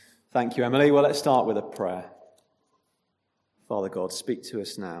Thank you, Emily. Well, let's start with a prayer. Father God, speak to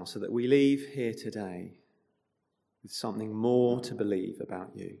us now so that we leave here today with something more to believe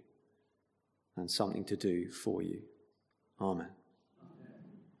about you and something to do for you. Amen.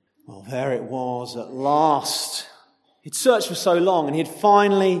 Well, there it was at last. He'd searched for so long and he'd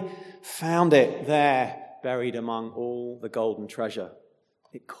finally found it there, buried among all the golden treasure.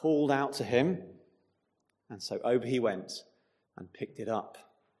 It called out to him, and so over he went and picked it up.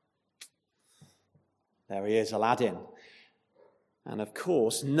 There he is, Aladdin. And of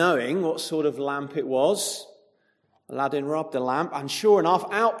course, knowing what sort of lamp it was, Aladdin rubbed the lamp, and sure enough,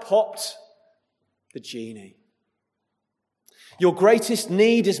 out popped the genie. "Your greatest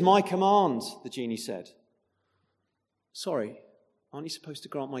need is my command," the genie said. "Sorry, aren't you supposed to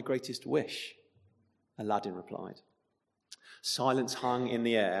grant my greatest wish?" Aladdin replied. Silence hung in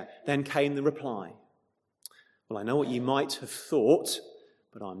the air. Then came the reply. "Well, I know what you might have thought,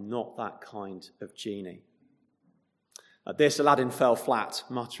 but I'm not that kind of genie." At this, Aladdin fell flat,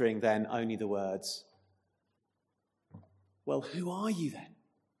 muttering then only the words, "Well, who are you then?"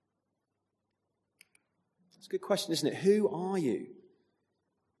 It's a good question, isn't it? Who are you?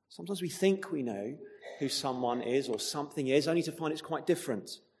 Sometimes we think we know who someone is or something is, only to find it's quite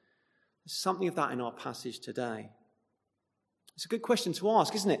different. There's something of that in our passage today. It's a good question to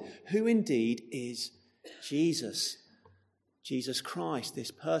ask, isn't it? Who indeed is Jesus? Jesus Christ,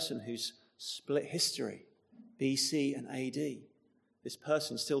 this person who's split history, BC and AD. This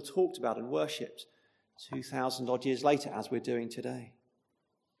person still talked about and worshipped 2,000 odd years later, as we're doing today.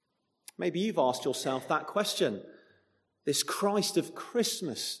 Maybe you've asked yourself that question. This Christ of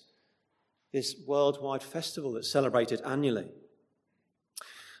Christmas, this worldwide festival that's celebrated annually.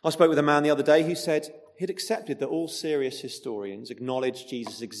 I spoke with a man the other day who said he'd accepted that all serious historians acknowledge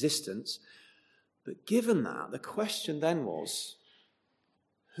Jesus' existence, but given that, the question then was,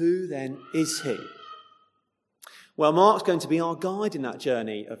 who then is he? Well, Mark's going to be our guide in that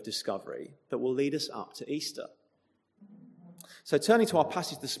journey of discovery that will lead us up to Easter. So turning to our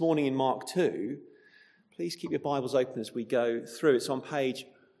passage this morning in Mark 2, please keep your Bibles open as we go through. It's on page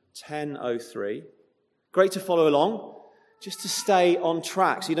 1003. Great to follow along, just to stay on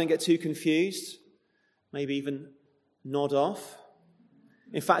track so you don't get too confused, maybe even nod off.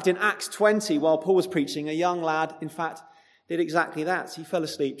 In fact, in Acts 20, while Paul was preaching, a young lad, in fact, did exactly that. He fell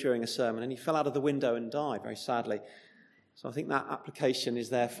asleep during a sermon and he fell out of the window and died, very sadly. So I think that application is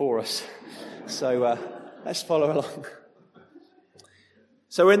there for us. So let's follow along.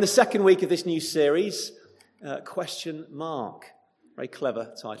 So we're in the second week of this new series, Question Mark. Very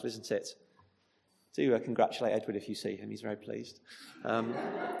clever title, isn't it? Do congratulate Edward if you see him. He's very pleased.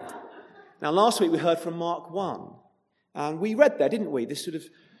 Now, last week we heard from Mark 1. And we read there, didn't we, this sort of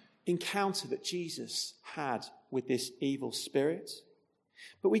encounter that Jesus had with this evil spirit.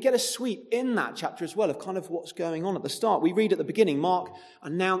 But we get a sweep in that chapter as well of kind of what's going on at the start. We read at the beginning, Mark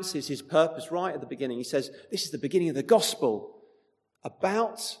announces his purpose right at the beginning. He says, this is the beginning of the gospel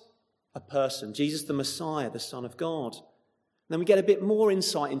about a person, Jesus the Messiah, the Son of God. And then we get a bit more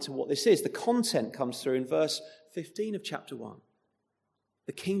insight into what this is. The content comes through in verse 15 of chapter 1.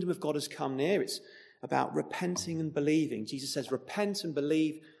 The kingdom of God has come near. It's about repenting and believing. Jesus says, repent and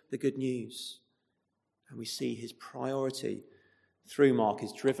believe the good news. And we see his priority through Mark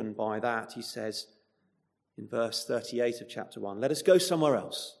is driven by that. He says in verse 38 of chapter 1, let us go somewhere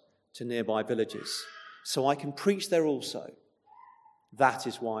else to nearby villages so I can preach there also. That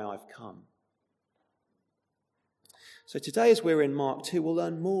is why I've come. So today as we're in Mark 2, we'll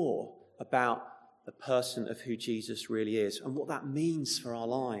learn more about the person of who Jesus really is and what that means for our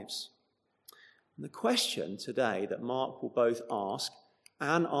lives. And the question today that Mark will both ask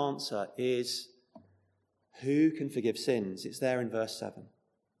and answer is, who can forgive sins? It's there in verse 7.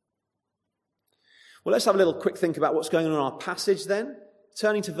 Well, let's have a little quick think about what's going on in our passage then.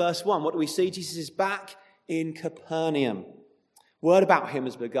 Turning to verse 1, what do we see? Jesus is back in Capernaum. Word about him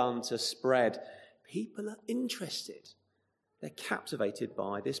has begun to spread. People are interested. They're captivated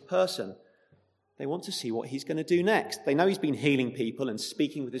by this person. They want to see what he's going to do next. They know he's been healing people and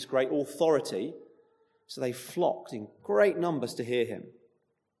speaking with this great authority, so they flocked in great numbers to hear him.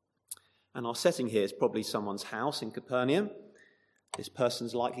 And our setting here is probably someone's house in Capernaum. This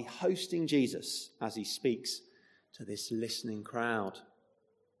person's likely hosting Jesus as he speaks to this listening crowd.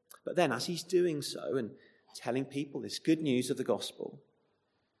 But then as he's doing so and telling people this good news of the gospel,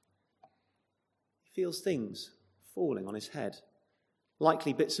 he feels things falling on his head,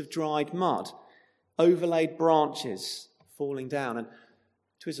 likely bits of dried mud, overlaid branches falling down. And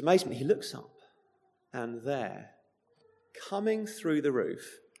to his amazement, he looks up, and there, coming through the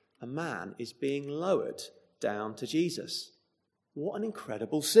roof, a man is being lowered down to Jesus. What an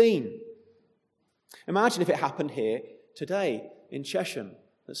incredible scene. Imagine if it happened here today in Chesham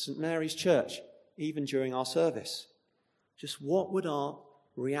at St Mary's Church, even during our service. Just what would our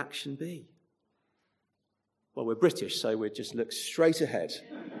reaction be? Well, we're British, so we'd just look straight ahead.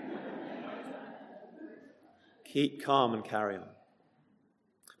 Keep calm and carry on.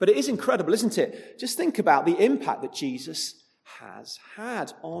 But it is incredible, isn't it? Just think about the impact that Jesus has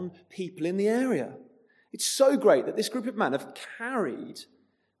had on people in the area. It's so great that this group of men have carried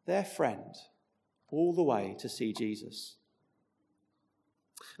their friend all the way to see Jesus.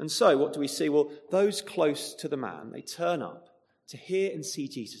 And so, what do we see? Well, those close to the man, they turn up to hear and see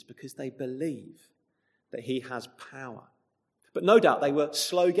Jesus because they believe that he has power. But no doubt they were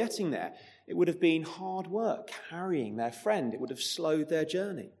slow getting there. It would have been hard work carrying their friend. It would have slowed their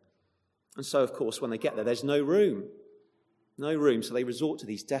journey. And so, of course, when they get there, there's no room. No room, so they resort to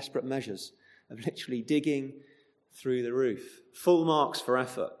these desperate measures of literally digging through the roof. Full marks for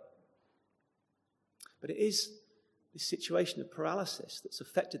effort. But it is this situation of paralysis that's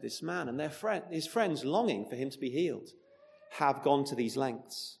affected this man, and his friends longing for him to be healed have gone to these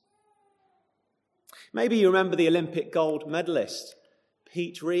lengths. Maybe you remember the Olympic gold medalist,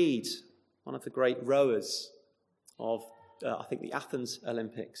 Pete Reed, one of the great rowers of, I think, the Athens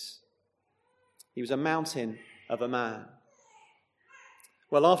Olympics. He was a mountain of a man.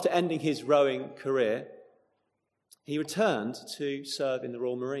 Well, after ending his rowing career, he returned to serve in the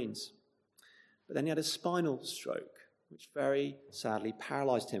Royal Marines. But then he had a spinal stroke, which very sadly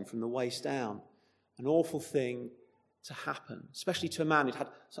paralysed him from the waist down. An awful thing to happen, especially to a man who'd had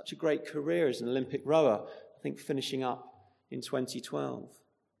such a great career as an Olympic rower, I think finishing up in 2012.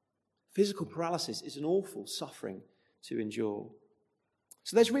 Physical paralysis is an awful suffering to endure.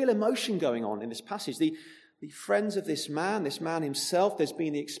 So there's real emotion going on in this passage. The friends of this man himself, there's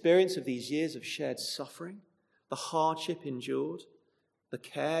been the experience of these years of shared suffering, the hardship endured, the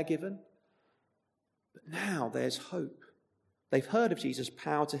care given. But now there's hope. They've heard of Jesus'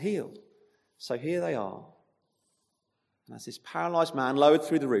 power to heal. So here they are. And as this paralysed man, lowered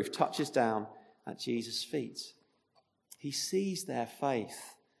through the roof, touches down at Jesus' feet, he sees their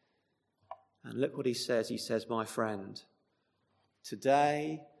faith. And look what he says. He says, "My friend,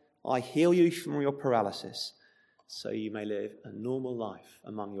 today I heal you from your paralysis so you may live a normal life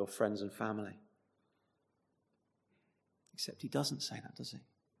among your friends and family." Except he doesn't say that, does he?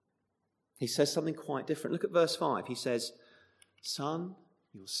 He says something quite different. Look at verse 5. He says, "Son,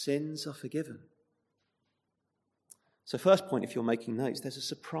 your sins are forgiven." So first point, if you're making notes, there's a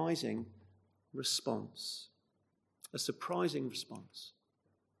surprising response. A surprising response.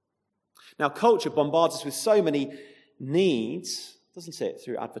 Now, culture bombards us with so many needs, doesn't it,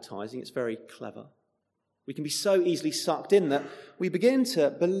 through advertising. It's very clever. We can be so easily sucked in that we begin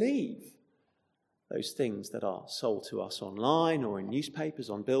to believe those things that are sold to us online or in newspapers,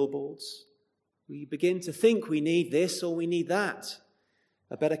 on billboards. We begin to think we need this or we need that.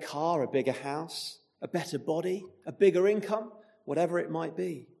 A better car, a bigger house, a better body, a bigger income, whatever it might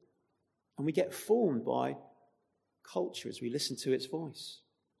be. And we get formed by culture as we listen to its voice.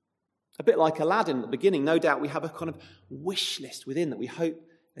 A bit like Aladdin at the beginning, no doubt we have a kind of wish list within that we hope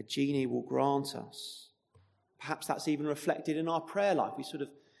a genie will grant us. Perhaps that's even reflected in our prayer life. We sort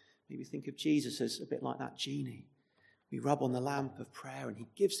of maybe think of Jesus as a bit like that genie. We rub on the lamp of prayer and he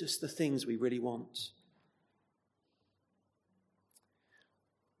gives us the things we really want.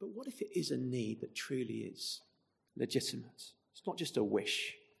 But what if it is a need that truly is legitimate? It's not just a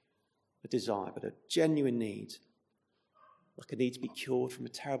wish, a desire, but a genuine need. Like a need to be cured from a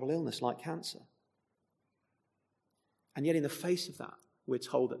terrible illness like cancer. And yet in the face of that, we're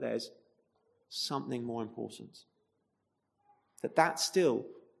told that there's something more important. That still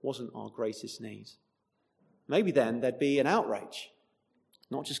wasn't our greatest need. Maybe then there'd be an outrage.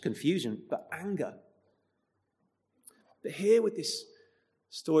 Not just confusion, but anger. But here with this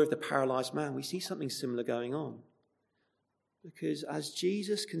story of the paralysed man, we see something similar going on. Because as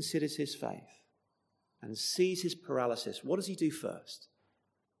Jesus considers his faith and sees his paralysis, what does he do first?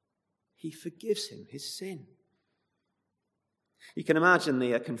 He forgives him his sin. You can imagine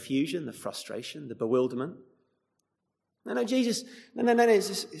the confusion, the frustration, the bewilderment. No, Jesus, no,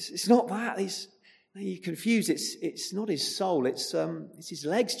 it's not that. You're confused. It's not his soul. It's his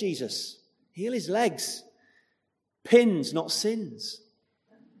legs, Jesus. Heal his legs. Pins, not sins.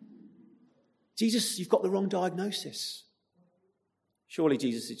 Jesus, you've got the wrong diagnosis. Surely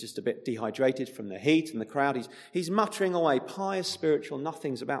Jesus is just a bit dehydrated from the heat and the crowd. He's muttering away pious spiritual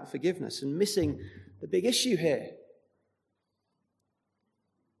nothings about forgiveness and missing the big issue here.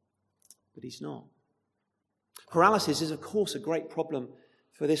 But he's not. Paralysis is, of course, a great problem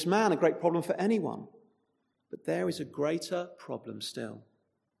for this man, a great problem for anyone. But there is a greater problem still.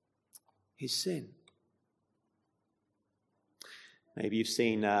 His sin. Maybe you've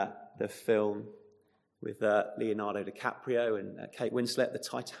seen the film with Leonardo DiCaprio and Kate Winslet, The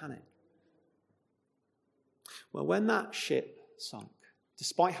Titanic. Well, when that ship sunk,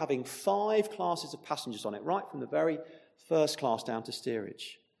 despite having 5 classes of passengers on it, right from the very first class down to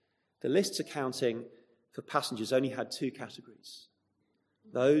steerage, the lists accounting for passengers only had 2 categories: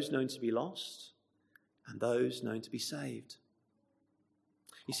 those known to be lost and those known to be saved.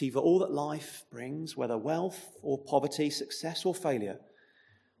 You see, for all that life brings, whether wealth or poverty, success or failure,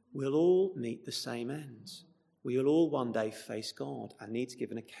 we'll all meet the same end. We will all one day face God and need to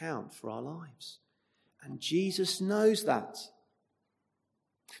give an account for our lives. And Jesus knows that.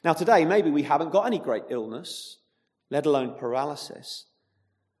 Now today, maybe we haven't got any great illness, let alone paralysis,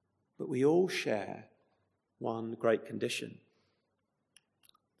 but we all share one great condition: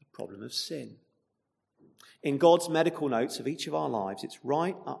 the problem of sin. In God's medical notes of each of our lives, it's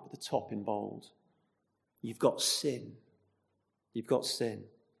right up at the top in bold. You've got sin. You've got sin.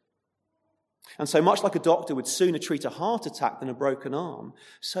 And so much like a doctor would sooner treat a heart attack than a broken arm,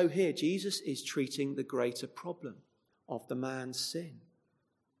 so here Jesus is treating the greater problem of the man's sin.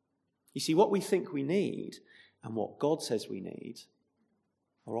 You see, what we think we need and what God says we need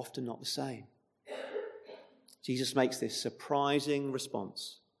are often not the same. Jesus makes this surprising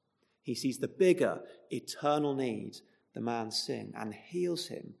response. He sees the bigger, eternal need, the man's sin, and heals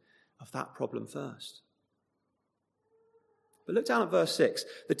him of that problem first. But look down at verse 6.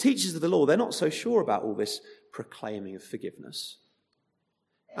 The teachers of the law, they're not so sure about all this proclaiming of forgiveness.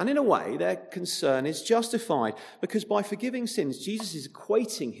 And in a way, their concern is justified, because by forgiving sins, Jesus is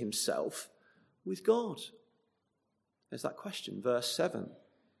equating himself with God. There's that question, verse 7,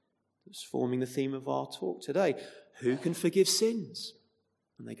 that's forming the theme of our talk today. Who can forgive sins?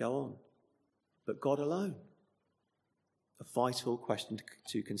 And they go on. But God alone. A vital question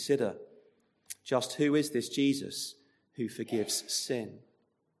to consider. Just who is this Jesus who forgives sin?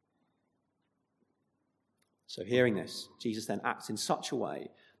 So hearing this, Jesus then acts in such a way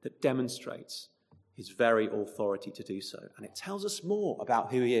that demonstrates his very authority to do so. And it tells us more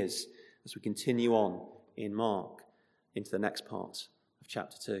about who he is as we continue on in Mark into the next part of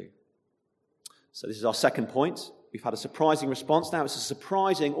chapter 2. So this is our second point. We've had a surprising response. Now it's a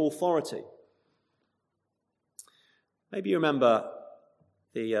surprising authority. Maybe you remember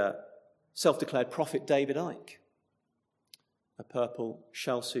the self-declared prophet David Icke, a purple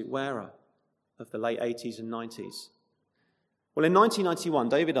shell suit wearer of the late 80s and 90s. Well, in 1991,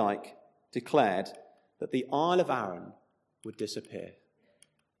 David Icke declared that the Isle of Arran would disappear.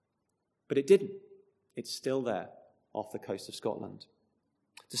 But it didn't. It's still there off the coast of Scotland.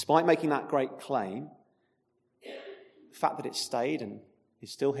 Despite making that great claim, the fact that it stayed and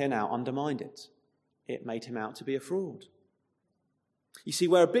is still here now undermined it. It made him out to be a fraud. You see,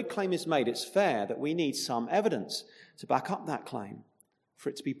 where a big claim is made, it's fair that we need some evidence to back up that claim for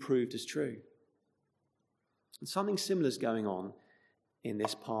it to be proved as true. And something similar is going on in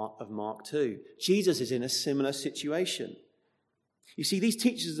this part of Mark 2. Jesus is in a similar situation. You see, these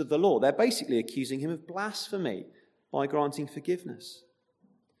teachers of the law, they're basically accusing him of blasphemy by granting forgiveness,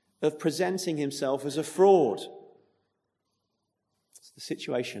 of presenting himself as a fraud. The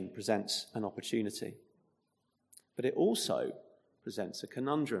situation presents an opportunity, but it also presents a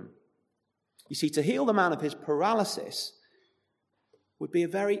conundrum. You see, to heal the man of his paralysis would be a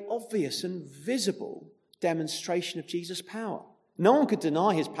very obvious and visible demonstration of Jesus' power. No one could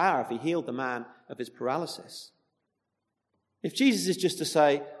deny his power if he healed the man of his paralysis. If Jesus is just to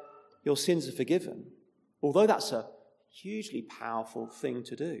say, your sins are forgiven, although that's a hugely powerful thing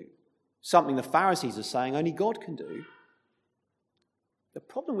to do, something the Pharisees are saying only God can do, the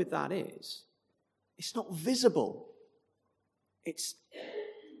problem with that is it's not visible. It's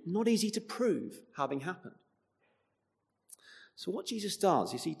not easy to prove having happened. So what Jesus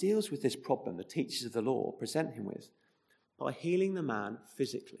does is he deals with this problem the teachers of the law present him with by healing the man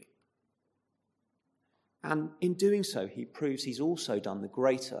physically. And in doing so, he proves he's also done the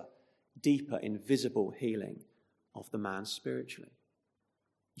greater, deeper, invisible healing of the man spiritually.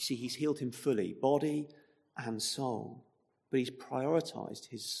 You see, he's healed him fully, body and soul. But he's prioritized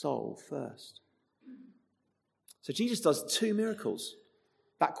his soul first. So Jesus does 2 miracles.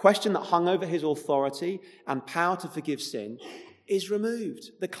 That question that hung over his authority and power to forgive sin is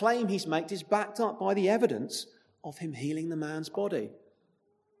removed. The claim he's made is backed up by the evidence of him healing the man's body.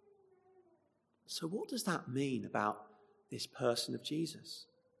 So what does that mean about this person of Jesus?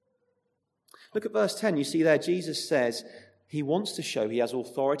 Look at verse 10. You see there, Jesus says he wants to show he has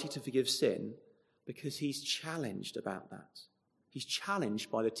authority to forgive sin because he's challenged about that. He's challenged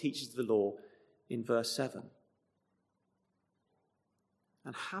by the teachers of the law in verse 7.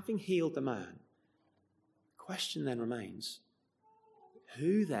 And having healed the man, the question then remains,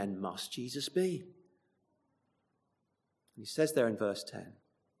 who then must Jesus be? And he says there in verse 10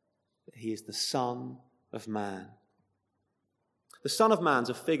 that he is the Son of Man. The Son of Man's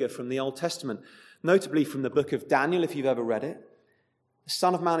a figure from the Old Testament, notably from the book of Daniel, if you've ever read it. The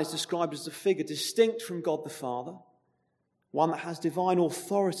Son of Man is described as a figure distinct from God the Father, one that has divine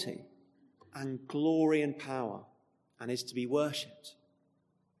authority and glory and power and is to be worshipped.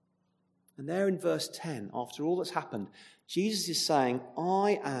 And there in verse 10, after all that's happened, Jesus is saying,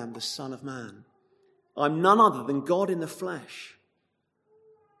 I am the Son of Man. I'm none other than God in the flesh.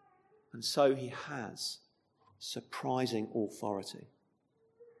 And so he has surprising authority.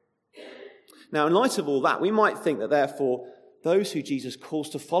 Now, in light of all that, we might think that therefore those who Jesus calls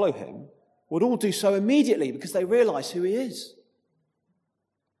to follow him would all do so immediately because they realize who he is.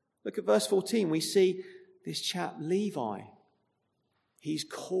 Look at verse 14. We see this chap Levi. He's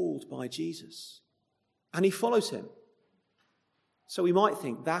called by Jesus and he follows him. So we might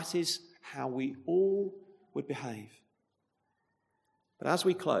think that is how we all would behave. But as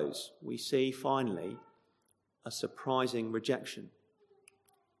we close, we see finally a surprising rejection.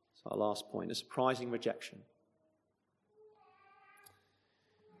 That's our last point, a surprising rejection.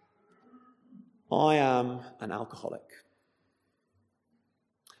 I am an alcoholic.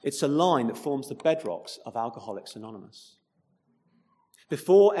 It's a line that forms the bedrocks of Alcoholics Anonymous.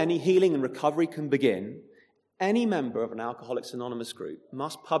 Before any healing and recovery can begin, any member of an Alcoholics Anonymous group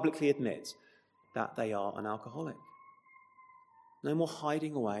must publicly admit that they are an alcoholic. No more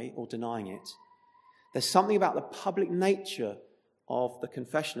hiding away or denying it. There's something about the public nature of the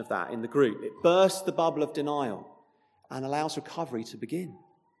confession of that in the group. It bursts the bubble of denial and allows recovery to begin.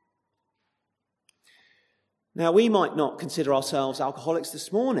 Now, we might not consider ourselves alcoholics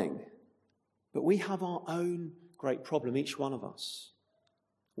this morning, but we have our own great problem, each one of us.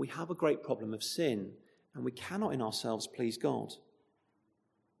 We have a great problem of sin, and we cannot in ourselves please God.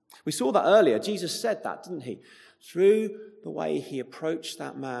 We saw that earlier. Jesus said that, didn't he? Through the way he approached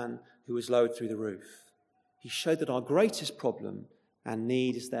that man who was lowered through the roof. He showed that our greatest problem and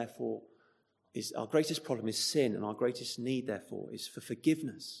need is our greatest problem is sin, and our greatest need, therefore, is for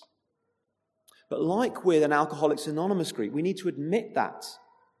forgiveness. But like with an Alcoholics Anonymous group, we need to admit that.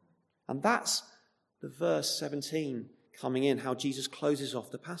 And that's the verse 17 coming in, how Jesus closes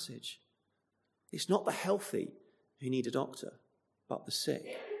off the passage. It's not the healthy who need a doctor, but the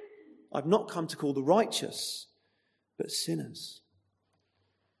sick. I've not come to call the righteous, but sinners.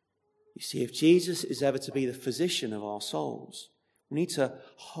 You see, if Jesus is ever to be the physician of our souls, we need to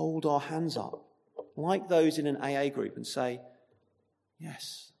hold our hands up, like those in an AA group, and say,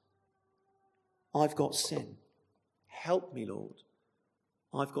 yes, I've got sin. Help me, Lord.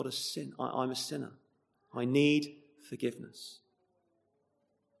 I've got a sin. I'm a sinner. I need forgiveness.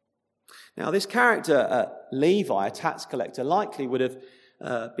 Now, this character, Levi, a tax collector, likely would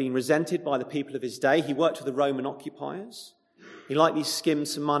have been resented by the people of his day. He worked for the Roman occupiers. He likely skimmed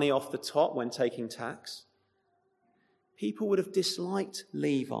some money off the top when taking tax. People would have disliked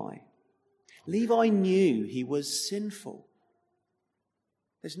Levi. Levi knew he was sinful.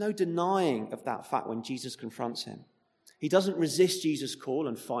 There's no denying of that fact when Jesus confronts him. He doesn't resist Jesus' call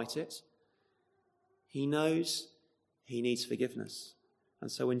and fight it. He knows he needs forgiveness.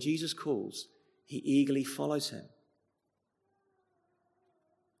 And so when Jesus calls, he eagerly follows him.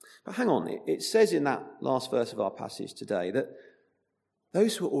 But hang on, it says in that last verse of our passage today that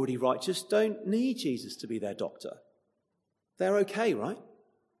those who are already righteous don't need Jesus to be their doctor. They're okay, right?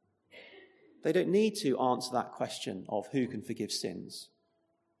 They don't need to answer that question of who can forgive sins.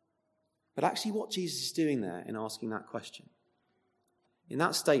 But actually what Jesus is doing there in asking that question, in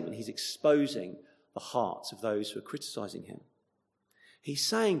that statement, he's exposing the hearts of those who are criticizing him. He's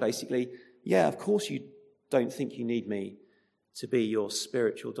saying basically, yeah, of course you don't think you need me to be your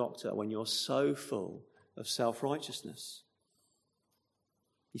spiritual doctor when you're so full of self-righteousness.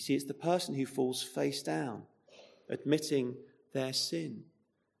 You see, it's the person who falls face down, admitting their sin,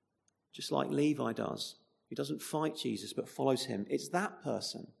 just like Levi does, who doesn't fight Jesus but follows him. It's that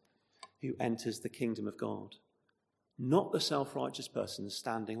person who enters the kingdom of God, not the self-righteous person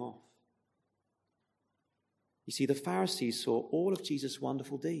standing off. You see, the Pharisees saw all of Jesus'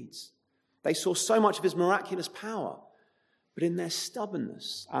 wonderful deeds. They saw so much of his miraculous power, but in their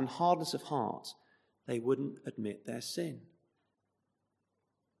stubbornness and hardness of heart, they wouldn't admit their sin.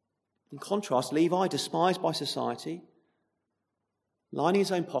 In contrast, Levi, despised by society, lining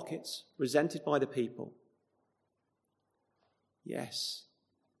his own pockets, resented by the people. Yes,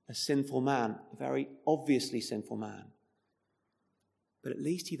 a sinful man, a very obviously sinful man. But at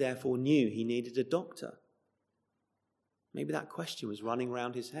least he therefore knew he needed a doctor. Maybe that question was running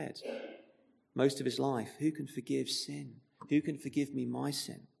around his head most of his life. Who can forgive sin? Who can forgive me my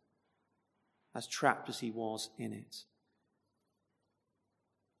sin? As trapped as he was in it.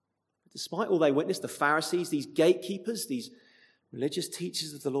 But despite all they witnessed, the Pharisees, these gatekeepers, these religious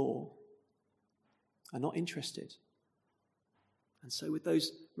teachers of the law, are not interested. And so with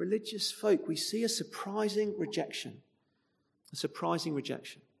those religious folk, we see a surprising rejection. A surprising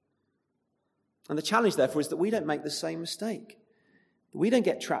rejection. And the challenge, therefore, is that we don't make the same mistake. That we don't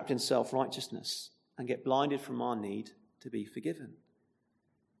get trapped in self-righteousness and get blinded from our need to be forgiven.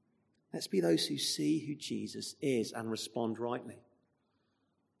 Let's be those who see who Jesus is and respond rightly.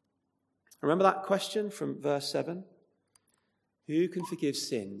 Remember that question from verse 7? Who can forgive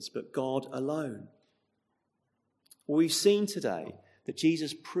sins but God alone? Well, we've seen today that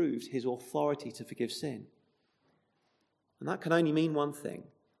Jesus proved his authority to forgive sin. And that can only mean one thing,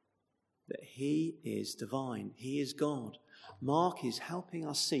 that he is divine. He is God. Mark is helping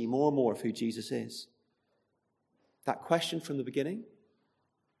us see more and more of who Jesus is. That question from the beginning,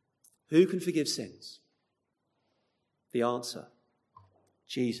 who can forgive sins? The answer,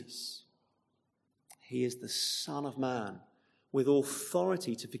 Jesus. He is the Son of Man with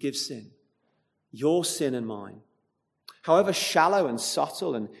authority to forgive sin, your sin and mine. However shallow and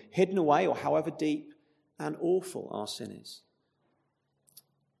subtle and hidden away, or however deep and awful our sin is.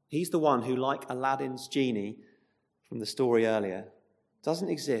 He's the one who, like Aladdin's genie from the story earlier, doesn't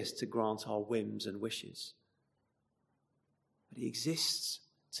exist to grant our whims and wishes. But he exists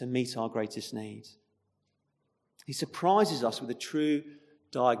to meet our greatest need. He surprises us with a true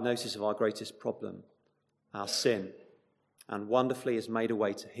diagnosis of our greatest problem, our sin, and wonderfully has made a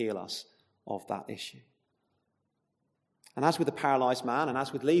way to heal us of that issue. And as with the paralyzed man and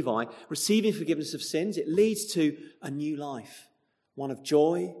as with Levi, receiving forgiveness of sins, it leads to a new life, one of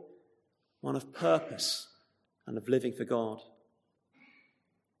joy, one of purpose, and of living for God.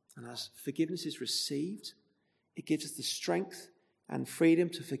 And as forgiveness is received, it gives us the strength and freedom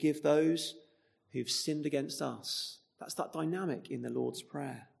to forgive those who've sinned against us. That's that dynamic in the Lord's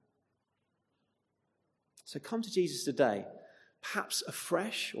Prayer. So come to Jesus today, perhaps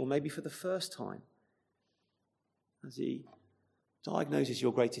afresh or maybe for the first time, as he diagnoses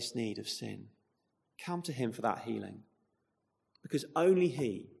your greatest need of sin. Come to him for that healing, because only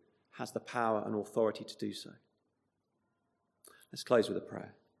he has the power and authority to do so. Let's close with a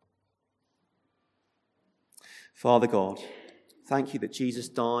prayer. Father God, thank you that Jesus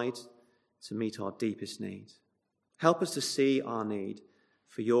died to meet our deepest need. Help us to see our need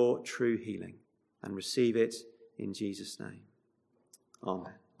for your true healing and receive it in Jesus' name.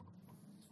 Amen.